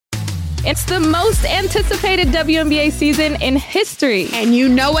It's the most anticipated WNBA season in history. And you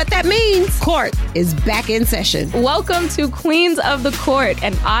know what that means. Court is back in session. Welcome to Queens of the Court,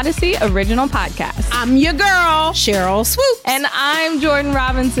 an Odyssey original podcast. I'm your girl, Cheryl Swoops. And I'm Jordan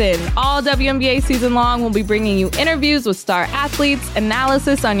Robinson. All WNBA season long, we'll be bringing you interviews with star athletes,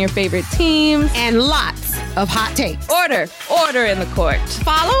 analysis on your favorite teams, and lots of hot takes. Order in the court.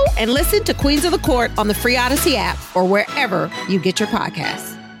 Follow and listen to Queens of the Court on the free Odyssey app or wherever you get your podcasts.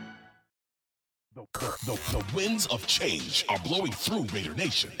 The winds of change are blowing through Raider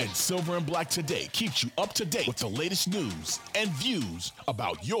Nation, and Silver and Black Today keeps you up to date with the latest news and views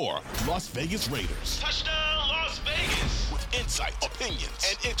about your Las Vegas Raiders. Touchdown, Las Vegas! With insight, opinions,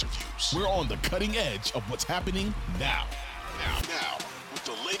 and interviews. We're on the cutting edge of what's happening now. With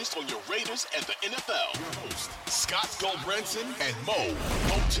the latest on your Raiders and the NFL. Your hosts, Scott Goldbranson and Mo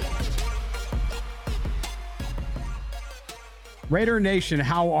Moton. Raider Nation,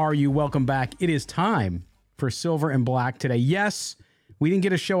 how are you? Welcome back. It is time for Silver and Black today. Yes, we didn't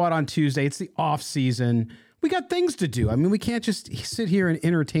get a show out on Tuesday. It's the off season. We got things to do. I mean, we can't just sit here and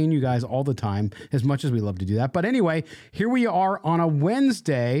entertain you guys all the time, as much as we love to do that. But anyway, here we are on a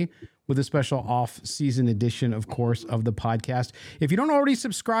Wednesday with a special off-season edition, of course, of the podcast. If you don't already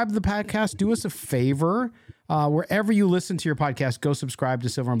subscribe to the podcast, do us a favor. Wherever you listen to your podcast, go subscribe to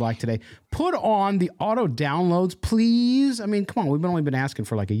Silver and Black Today. Put on the auto downloads, please. I mean, come on, we've only been asking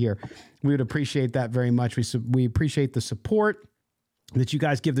for like a year. We would appreciate that very much. We appreciate the support that you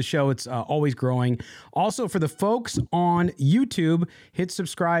guys give the show. It's always growing. Also, for the folks on YouTube, hit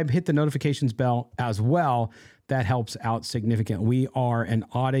subscribe, hit the notifications bell as well. That helps out significantly. We are an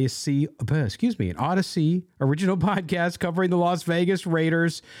Odyssey original podcast covering the Las Vegas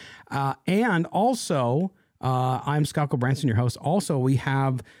Raiders. And also, I'm Scott Goldbranson, your host. Also, we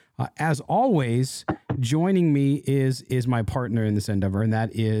have, as always, joining me is my partner in this endeavor, and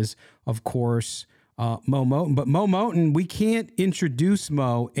that is, of course, Mo Moton. But Mo Moton, we can't introduce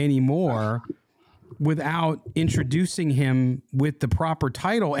Mo anymore without introducing him with the proper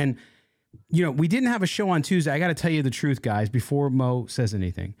title. And you know, we didn't have a show on Tuesday. I got to tell you the truth, guys, before Mo says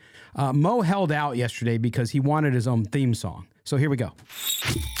anything. Mo held out yesterday because he wanted his own theme song. So here we go.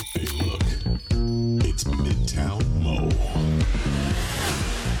 Hey, look. It's Midtown Mo.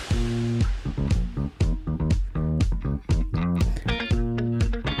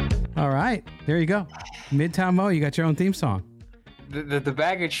 All right. There you go. Midtown Mo, you got your own theme song. The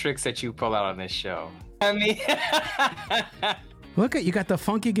bag of tricks that you pull out on this show. I mean... Look at you got the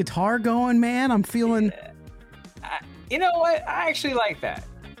funky guitar going, man. I'm feeling. You know what? I actually like that.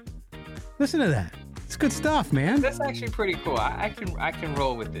 Listen to that. It's good stuff, man. That's actually pretty cool. I can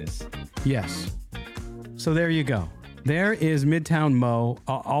roll with this. Yes. So there you go. There is Midtown Mo.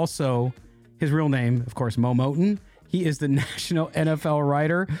 Also, his real name, of course, Mo Moton. He is the national NFL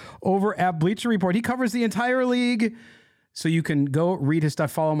writer over at Bleacher Report. He covers the entire league. So you can go read his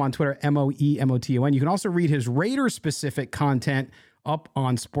stuff. Follow him on Twitter, MOEMOTON. You can also read his Raider-specific content up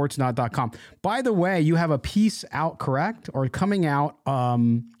on sportsnaut.com. By the way, you have a piece out, correct? Or coming out,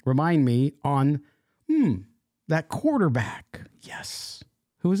 remind me, on that quarterback. Yes.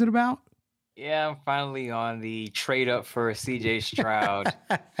 Who is it about? Yeah, I'm finally on the trade up for CJ Stroud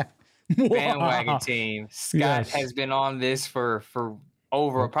bandwagon team. Scott has been on this for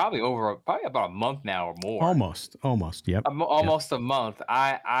probably about a month now or more. Almost. Yep. Almost a month.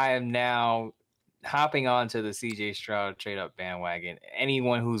 I am now hopping onto the CJ Stroud trade up bandwagon.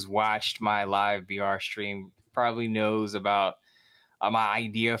 Anyone who's watched my live BR stream probably knows about my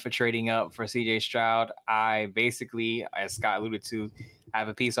idea for trading up for CJ Stroud. I basically, as Scott alluded to, have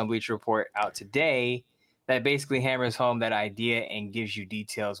a piece on Bleacher Report out today that basically hammers home that idea and gives you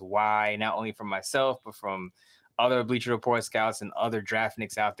details why, not only from myself, but from other Bleacher Report scouts and other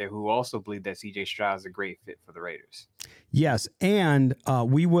draftniks out there who also believe that CJ Stroud is a great fit for the Raiders. Yes, and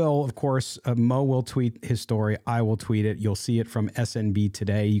we will, of course, Mo will tweet his story. I will tweet it. You'll see it from SNB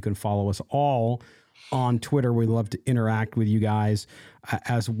today. You can follow us all on Twitter. We love to interact with you guys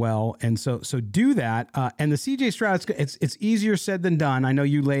as well. And so do that. And the CJ Stroud, it's easier said than done. I know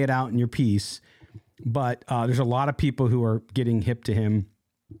you lay it out in your piece, but there's a lot of people who are getting hip to him.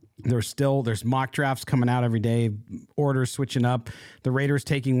 There's mock drafts coming out every day, orders switching up, the Raiders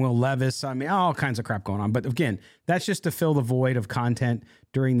taking Will Levis. I mean, all kinds of crap going on. But again, that's just to fill the void of content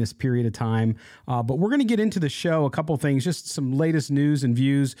during this period of time. But we're going to get into the show, a couple of things, just some latest news and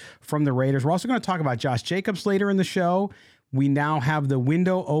views from the Raiders. We're also going to talk about Josh Jacobs later in the show. We now have the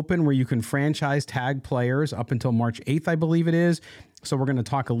window open where you can franchise tag players up until March 8th, I believe it is. So we're going to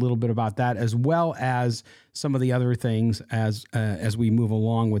talk a little bit about that, as well as some of the other things as we move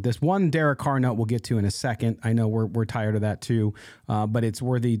along with this. One Derek Carr note we'll get to in a second. I know we're tired of that too, but it's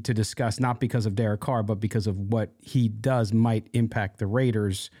worthy to discuss, not because of Derek Carr, but because of what he does might impact the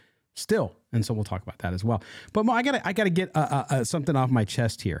Raiders still. And so we'll talk about that as well. But Mo, I gotta get something off my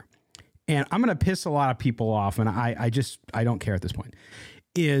chest here, and I'm going to piss a lot of people off, and I don't care at this point.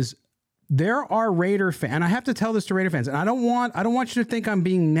 There are Raider fans, and I have to tell this to Raider fans, and I don't want you to think I'm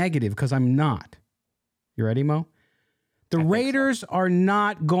being negative, because I'm not. You ready, Mo? The Raiders are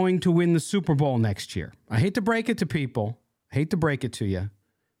not going to win the Super Bowl next year. I hate to break it to people. I hate to break it to you.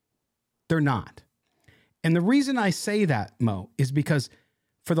 They're not. And the reason I say that, Mo, is because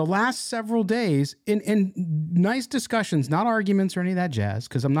for the last several days, in nice discussions, not arguments or any of that jazz,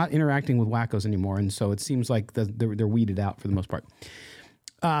 because I'm not interacting with wackos anymore, and so it seems like they're weeded out for the most part.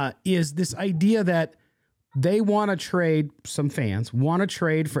 Is this idea that they want to trade, some fans want to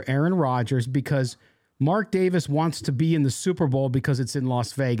trade for Aaron Rodgers because Mark Davis wants to be in the Super Bowl because it's in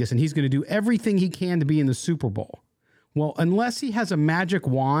Las Vegas and he's going to do everything he can to be in the Super Bowl. Well, unless he has a magic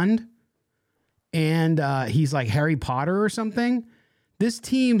wand and he's like Harry Potter or something, this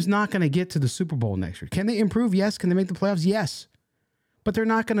team's not going to get to the Super Bowl next year. Can they improve? Yes. Can they make the playoffs? Yes. But they're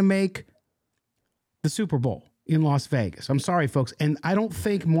not going to make the Super Bowl in Las Vegas. I'm sorry, folks. And I don't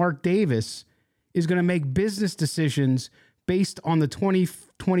think Mark Davis is going to make business decisions based on the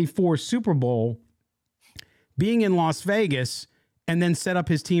 2024 Super Bowl being in Las Vegas and then set up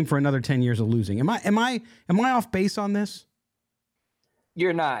his team for another 10 years of losing. Am I off base on this?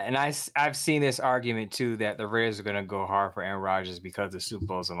 You're not. And I've seen this argument too, that the Raiders are going to go hard for Aaron Rodgers because the Super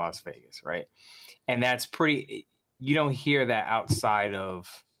Bowl's in Las Vegas, right? And that's you don't hear that outside of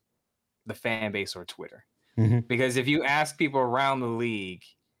the fan base or Twitter. Mm-hmm. Because if you ask people around the league,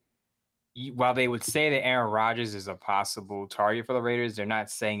 while they would say that Aaron Rodgers is a possible target for the Raiders, they're not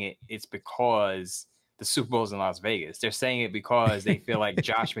saying it's because the Super Bowl's in Las Vegas. They're saying it because they feel like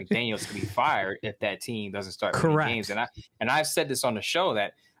Josh McDaniels could be fired if that team doesn't start winning games. And I've said this on the show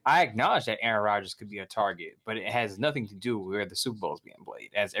that I acknowledge that Aaron Rodgers could be a target, but it has nothing to do with where the Super Bowl is being played.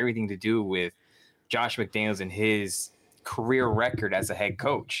 It has everything to do with Josh McDaniels and his career record as a head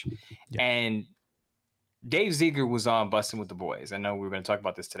coach. Yeah. And Dave Ziegler was on Busting with the Boys. I know we were going to talk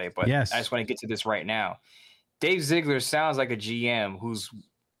about this today, but yes. I just want to get to this right now. Dave Ziegler sounds like a GM who's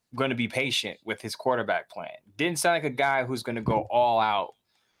going to be patient with his quarterback plan. Didn't sound like a guy who's going to go all out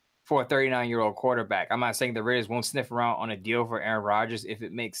for a 39-year-old quarterback. I'm not saying the Raiders won't sniff around on a deal for Aaron Rodgers if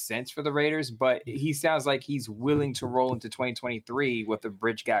it makes sense for the Raiders, but he sounds like he's willing to roll into 2023 with a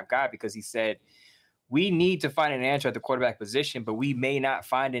bridge gap guy, because he said, we need to find an answer at the quarterback position, but we may not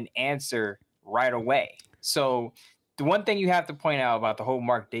find an answer right away. So the one thing you have to point out about the whole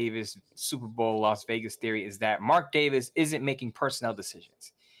Mark Davis Super Bowl Las Vegas theory is that Mark Davis isn't making personnel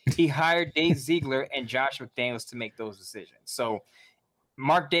decisions. He hired Dave Ziegler and Josh McDaniels to make those decisions. So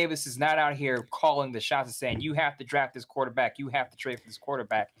Mark Davis is not out here calling the shots and saying, you have to draft this quarterback, you have to trade for this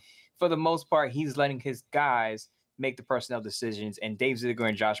quarterback. For the most part, he's letting his guys make the personnel decisions, and Dave Ziegler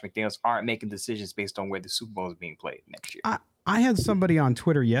and Josh McDaniels aren't making decisions based on where the Super Bowl is being played next year. I had somebody on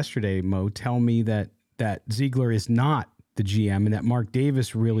Twitter yesterday, Mo, tell me that Ziegler is not the GM and that Mark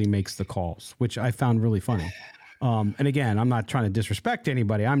Davis really makes the calls, which I found really funny. And again, I'm not trying to disrespect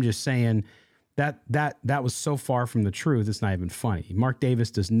anybody. I'm just saying that was so far from the truth. It's not even funny. Mark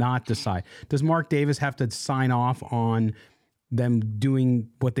Davis does not decide. Does Mark Davis have to sign off on them doing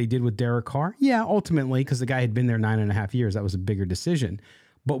what they did with Derek Carr? Yeah, ultimately, because the guy had been there 9.5 years. That was a bigger decision.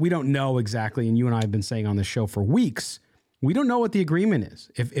 But we don't know exactly. And you and I have been saying on the show for weeks, we don't know what the agreement is.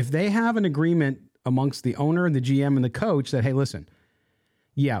 If they have an agreement amongst the owner and the GM and the coach that, hey, listen,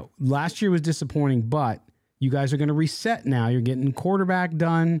 yeah, last year was disappointing, but you guys are going to reset now. You're getting quarterback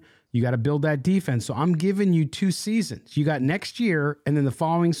done. You got to build that defense. So I'm giving you 2 seasons. You got next year, and then the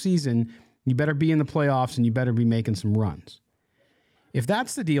following season, you better be in the playoffs and you better be making some runs. If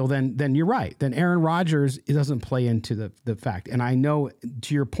that's the deal, then you're right. Then Aaron Rodgers, it doesn't play into the fact. And I know,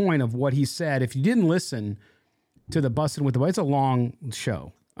 to your point of what he said, if you didn't listen to the Bustin' with the Boys, it's a long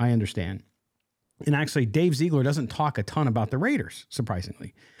show. I understand. And actually, Dave Ziegler doesn't talk a ton about the Raiders,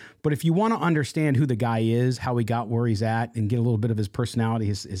 surprisingly. But if you want to understand who the guy is, how he got where he's at, and get a little bit of his personality,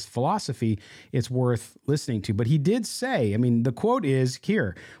 his philosophy, it's worth listening to. But he did say, I mean, the quote is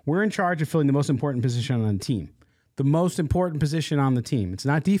here, we're in charge of filling the most important position on the team. The most important position on the team. It's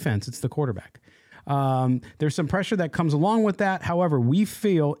not defense, it's the quarterback. There's some pressure that comes along with that. However, we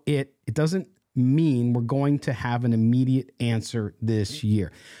feel it doesn't mean we're going to have an immediate answer this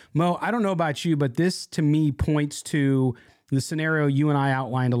year. Mo, I don't know about you, but this to me points to the scenario you and I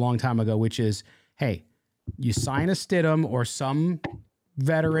outlined a long time ago, which is, hey, you sign a Stidham or some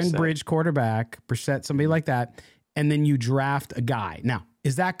veteran bridge quarterback, Brissett, somebody like that, and then you draft a guy. Now,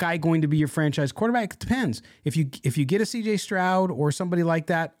 is that guy going to be your franchise quarterback? It depends. If you get a CJ Stroud or somebody like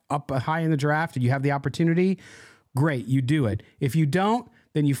that up high in the draft and you have the opportunity, great, you do it. If you don't,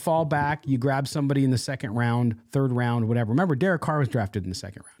 then you fall back, you grab somebody in the second round, third round, whatever. Remember, Derek Carr was drafted in the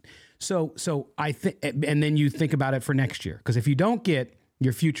second round. So I think, and then you think about it for next year. Because if you don't get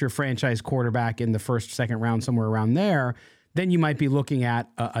your future franchise quarterback in the first, second round, somewhere around there, then you might be looking at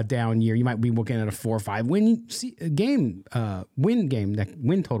a down year. You might be looking at a 4 or 5 win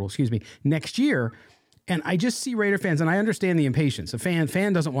total, next year. And I just see Raider fans, and I understand the impatience. A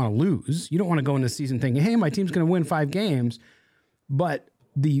fan doesn't want to lose. You don't want to go into the season thinking, hey, my team's going to win 5 games. But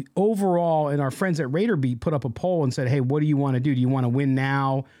the overall, and our friends at Raider Beat put up a poll and said, hey, what do you want to do? Do you want to win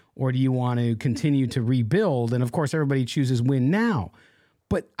now, or do you want to continue to rebuild? And of course, everybody chooses win now.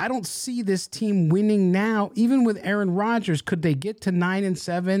 But I don't see this team winning now. Even with Aaron Rodgers, could they get to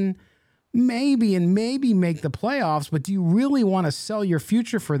 9-7? Maybe make the playoffs. But do you really want to sell your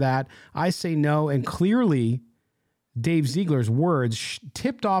future for that? I say no. And clearly, Dave Ziegler's words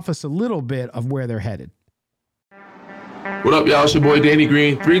tipped off us a little bit of where they're headed. What up, y'all? It's your boy Danny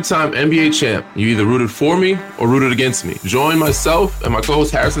Green, 3-time NBA champ. You either rooted for me or rooted against me. Join myself and my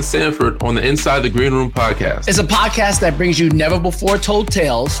co-host Harrison Sanford on the Inside the Green Room podcast. It's a podcast that brings you never-before-told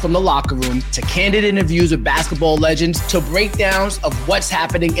tales from the locker room to candid interviews with basketball legends to breakdowns of what's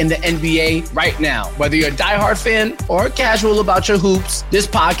happening in the NBA right now. Whether you're a diehard fan or casual about your hoops, this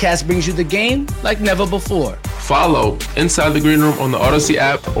podcast brings you the game like never before. Follow Inside the Green Room on the Odyssey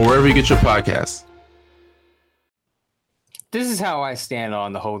app or wherever you get your podcasts. This is how I stand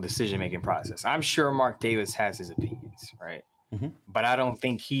on the whole decision-making process. I'm sure Mark Davis has his opinions, right? Mm-hmm. But I don't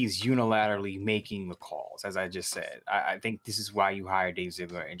think he's unilaterally making the calls, as I just said. I think this is why you hire Dave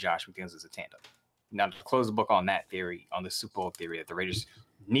Ziegler and Josh McDaniels as a tandem. Now, to close the book on that theory, on the Super Bowl theory that the Raiders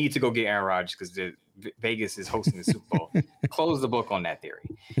need to go get Aaron Rodgers because Vegas is hosting the Super Bowl. Close the book on that theory.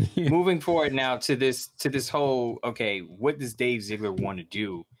 Yeah. Moving forward now to this whole, okay, what does Dave Ziegler want to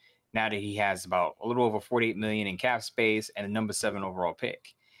do now that he has about a little over $48 million in cap space and a number 7 overall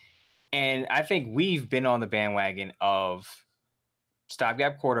pick? And I think we've been on the bandwagon of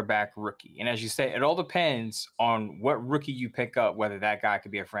stopgap quarterback rookie. And as you say, it all depends on what rookie you pick up, whether that guy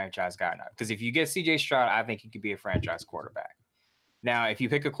could be a franchise guy or not. Because if you get CJ Stroud, I think he could be a franchise quarterback. Now, if you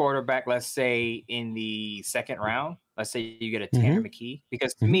pick a quarterback, let's say in the second round, let's say you get a Tanner McKee,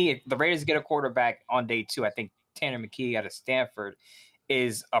 because to me, if the Raiders get a quarterback on day 2, I think Tanner McKee out of Stanford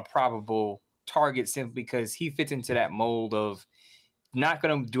is a probable target simply because he fits into that mold of not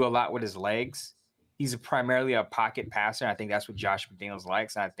going to do a lot with his legs. He's primarily a pocket passer. I think that's what Josh McDaniels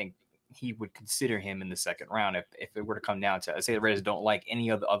likes. And I think he would consider him in the second round if it were to come down to, let's say the Raiders don't like any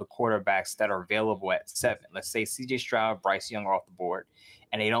of the other quarterbacks that are available at 7. Let's say CJ Stroud, Bryce Young are off the board,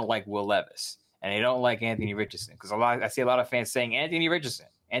 and they don't like Will Levis, and they don't like Anthony Richardson. Because I see a lot of fans saying Anthony Richardson.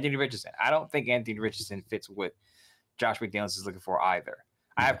 I don't think Anthony Richardson fits what Josh McDaniels is looking for either.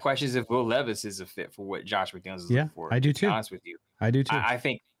 I have questions if Will Levis is a fit for what Josh McDaniels is looking for. I do too. To be honest with you. I do too. I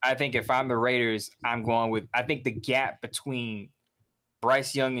think if I'm the Raiders, I think the gap between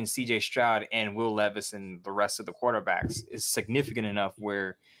Bryce Young and CJ Stroud and Will Levis and the rest of the quarterbacks is significant enough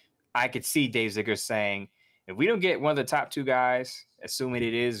where I could see Dave Ziegler saying, if we don't get one of the top 2 guys, assuming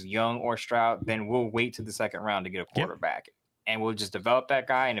it is Young or Stroud, then we'll wait to the second round to get a quarterback. And we'll just develop that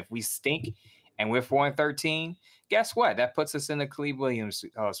guy. And if we stink and we're 4-13, guess what? That puts us in the Cleve Williams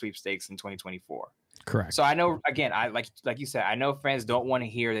sweepstakes in 2024. Correct. So I know, again, I like you said, I know fans don't want to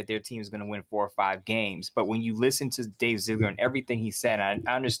hear that their team is going to win 4 or 5 games. But when you listen to Dave Ziegler and everything he said, I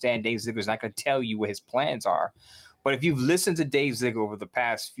understand Dave Ziegler's not going to tell you what his plans are. But if you've listened to Dave Ziegler over the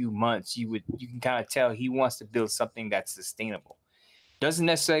past few months, you can kind of tell he wants to build something that's sustainable. Doesn't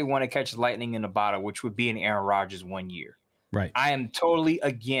necessarily want to catch lightning in a bottle, which would be an Aaron Rodgers 1 year. Right. I am totally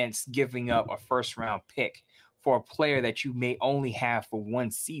against giving up a first-round pick for a player that you may only have for 1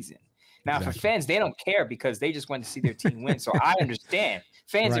 season. Now, for fans, they don't care because they just want to see their team win. So I understand.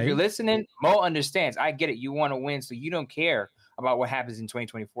 Fans, if you're listening, Mo understands. I get it. You want to win, so you don't care about what happens in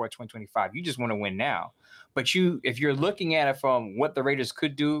 2024, 2025. You just want to win now. But if you're looking at it from what the Raiders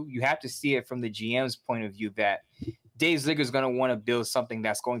could do, you have to see it from the GM's point of view that Dave Ziegler is going to want to build something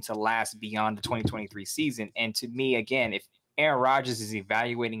that's going to last beyond the 2023 season. And to me, again, if Aaron Rodgers is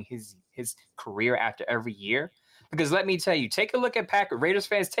evaluating his career after every year, because let me tell you, take a look at Raiders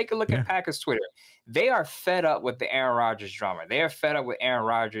fans, take a look at Packers Twitter. They are fed up with the Aaron Rodgers drama. They are fed up with Aaron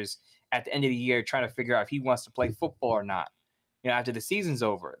Rodgers at the end of the year trying to figure out if he wants to play football or not. after the season's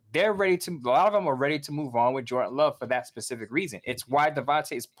over. A lot of them are ready to move on with Jordan Love for that specific reason. It's why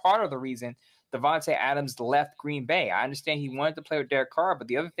Davante is part of the reason Davante Adams left Green Bay. I understand he wanted to play with Derek Carr, but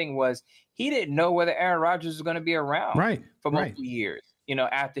the other thing was he didn't know whether Aaron Rodgers was going to be around for multiple years,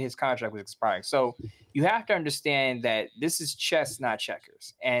 after his contract was expiring. So you have to understand that this is chess, not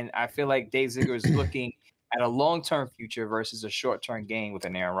checkers. And I feel like Dave Ziegler is looking at a long-term future versus a short-term gain with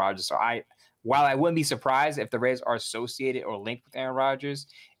an Aaron Rodgers. So while I wouldn't be surprised if the Raiders are associated or linked with Aaron Rodgers,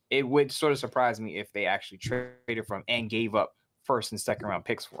 it would sort of surprise me if they actually traded for him and gave up first and second round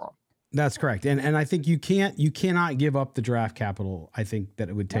picks for him. That's correct. And I think you cannot give up the draft capital, I think, that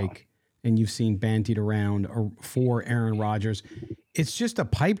it would take. And you've seen bandied around for Aaron Rodgers. It's just a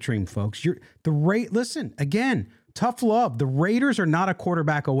pipe dream, folks. Listen, again, tough love. The Raiders are not a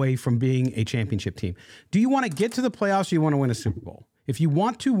quarterback away from being a championship team. Do you want to get to the playoffs or you want to win a Super Bowl? If you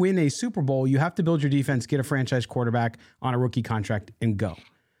want to win a Super Bowl, you have to build your defense, get a franchise quarterback on a rookie contract, and go.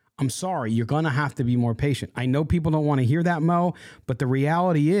 I'm sorry, you're going to have to be more patient. I know people don't want to hear that, Mo, but the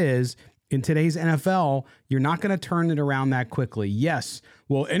reality is, in today's NFL, you're not going to turn it around that quickly. Yes,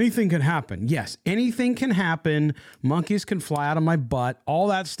 well, anything can happen. Yes, anything can happen. Monkeys can fly out of my butt, all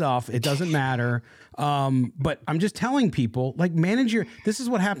that stuff. It doesn't matter. But I'm just telling people, this is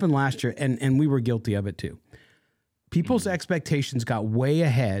what happened last year, and we were guilty of it too. People's expectations got way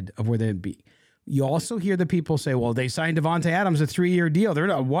ahead of where they'd be. You also hear the people say, well, they signed Davante Adams a 3-year deal.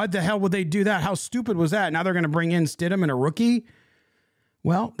 What the hell would they do that? How stupid was that? Now they're going to bring in Stidham and a rookie?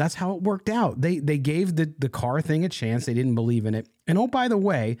 Well, that's how it worked out. They gave the Carr thing a chance. They didn't believe in it. And oh, by the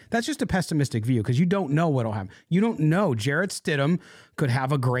way, that's just a pessimistic view because you don't know what'll happen. You don't know. Jarrett Stidham could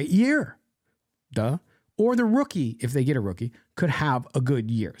have a great year. Duh. Or the rookie, if they get a rookie, could have a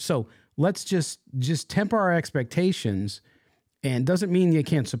good year. So let's just temper our expectations. And doesn't mean they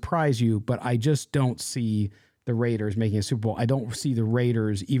can't surprise you, but I just don't see the Raiders making a Super Bowl. I don't see the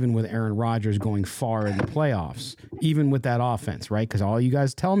Raiders, even with Aaron Rodgers, going far in the playoffs, even with that offense, right? Because all you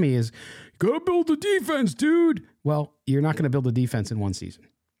guys tell me is, go build a defense, dude. Well, you're not going to build a defense in one season.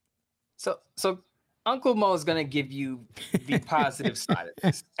 So Uncle Mo is going to give you the positive side of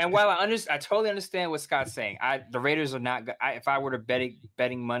this. And while I totally understand what Scott's saying. The Raiders are not. If I were to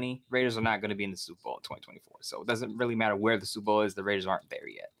betting money, Raiders are not going to be in the Super Bowl in 2024. So it doesn't really matter where the Super Bowl is. The Raiders aren't there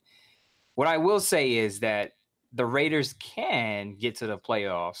yet. What I will say is that the Raiders can get to the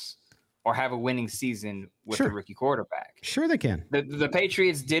playoffs or have a winning season with a rookie quarterback. Sure, they can. The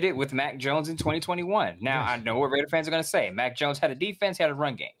Patriots did it with Mac Jones in 2021. Now, I know what Raider fans are going to say. Mac Jones had a defense, he had a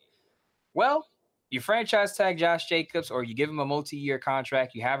run game. Well, you franchise tag Josh Jacobs or you give him a multi-year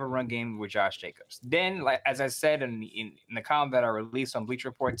contract, you have a run game with Josh Jacobs. Then, like as I said in the column that I released on Bleacher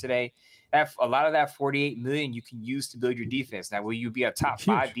Report today, a lot of that $48 million you can use to build your defense. Now, will you be a top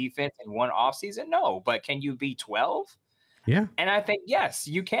 5 defense in one offseason? No, but can you be 12? Yeah. And I think, yes,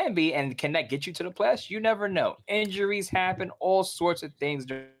 you can be. And can that get you to the playoffs? You never know. Injuries happen. All sorts of things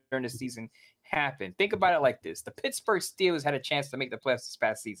during the season happen. Think about it like this. The Pittsburgh Steelers had a chance to make the playoffs this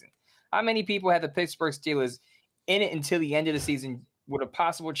past season. How many people had the Pittsburgh Steelers in it until the end of the season with a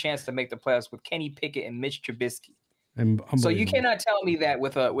possible chance to make the playoffs with Kenny Pickett and Mitch Trubisky? So you cannot tell me that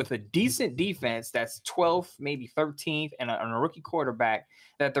with a decent defense that's 12th, maybe 13th, and a rookie quarterback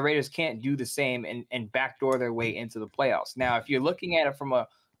that the Raiders can't do the same and backdoor their way into the playoffs. Now, if you're looking at it from a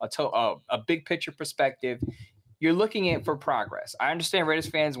big picture perspective, you're looking at for progress. I understand Raiders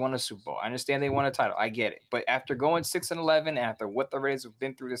fans want a Super Bowl. I understand they want a title. I get it. But after going 6-11, after what the Raiders have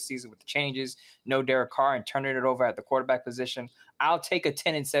been through this season with the changes, no Derek Carr and turning it over at the quarterback position, I'll take a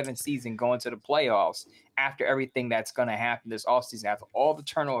 10-7 season going to the playoffs after everything that's going to happen this offseason, after all the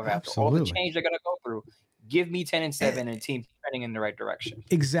turnover, after all the change they're going to go through. Give me 10-7 and a team trending in the right direction.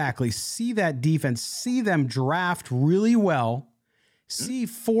 Exactly. See that defense. See them draft really well. See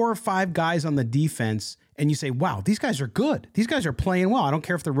 4 or 5 guys on the defense, and you say, wow, these guys are good. These guys are playing well. I don't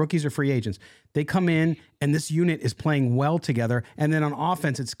care if they're rookies or free agents. They come in, and this unit is playing well together. And then on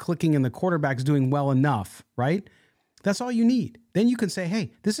offense, it's clicking, and the quarterback's doing well enough, right? That's all you need. Then you can say,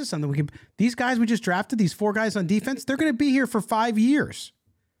 hey, this is something we can – these guys we just drafted, these 4 guys on defense, they're going to be here for 5 years,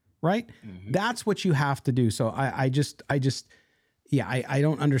 right? Mm-hmm. That's what you have to do. So I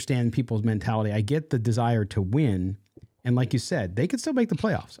don't understand people's mentality. I get the desire to win. And like you said, they could still make the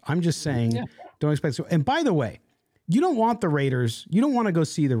playoffs. I'm just saying, don't expect so. And by the way, you don't want the Raiders. You don't want to go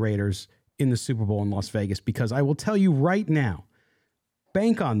see the Raiders in the Super Bowl in Las Vegas because I will tell you right now,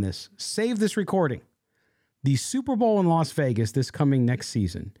 bank on this, save this recording. The Super Bowl in Las Vegas this coming next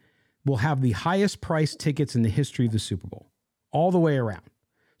season will have the highest priced tickets in the history of the Super Bowl, all the way around.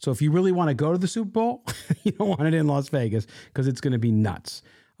 So if you really want to go to the Super Bowl, you don't want it in Las Vegas because it's going to be nuts.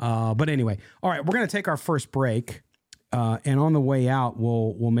 But anyway, all right, we're going to take our first break. And on the way out,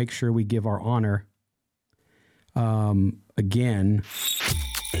 we'll make sure we give our honor again.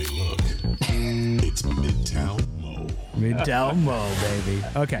 Hey, look, it's Midtown Mo. Midtown Mo, baby.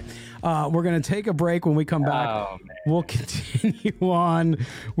 Okay. We're going to take a break. When we come back, we'll continue on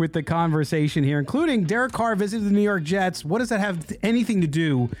with the conversation here, including Derek Carr visiting the New York Jets. What does that have anything to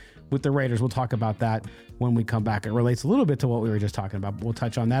do with the Raiders? We'll talk about that when we come back. It relates a little bit to what we were just talking about, but we'll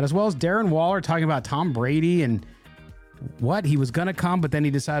touch on that, as well as Darren Waller talking about Tom Brady and what he was going to come, but then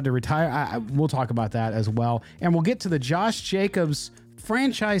he decided to retire. We'll talk about that as well. And we'll get to the Josh Jacobs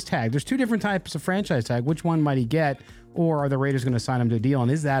franchise tag. There's two different types of franchise tag. Which one might he get? Or are the Raiders going to sign him to a deal?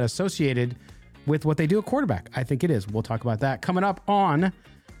 And is that associated with what they do at quarterback? I think it is. We'll talk about that coming up on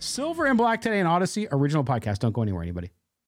Silver and Black today on Odyssey, original podcast. Don't go anywhere, anybody.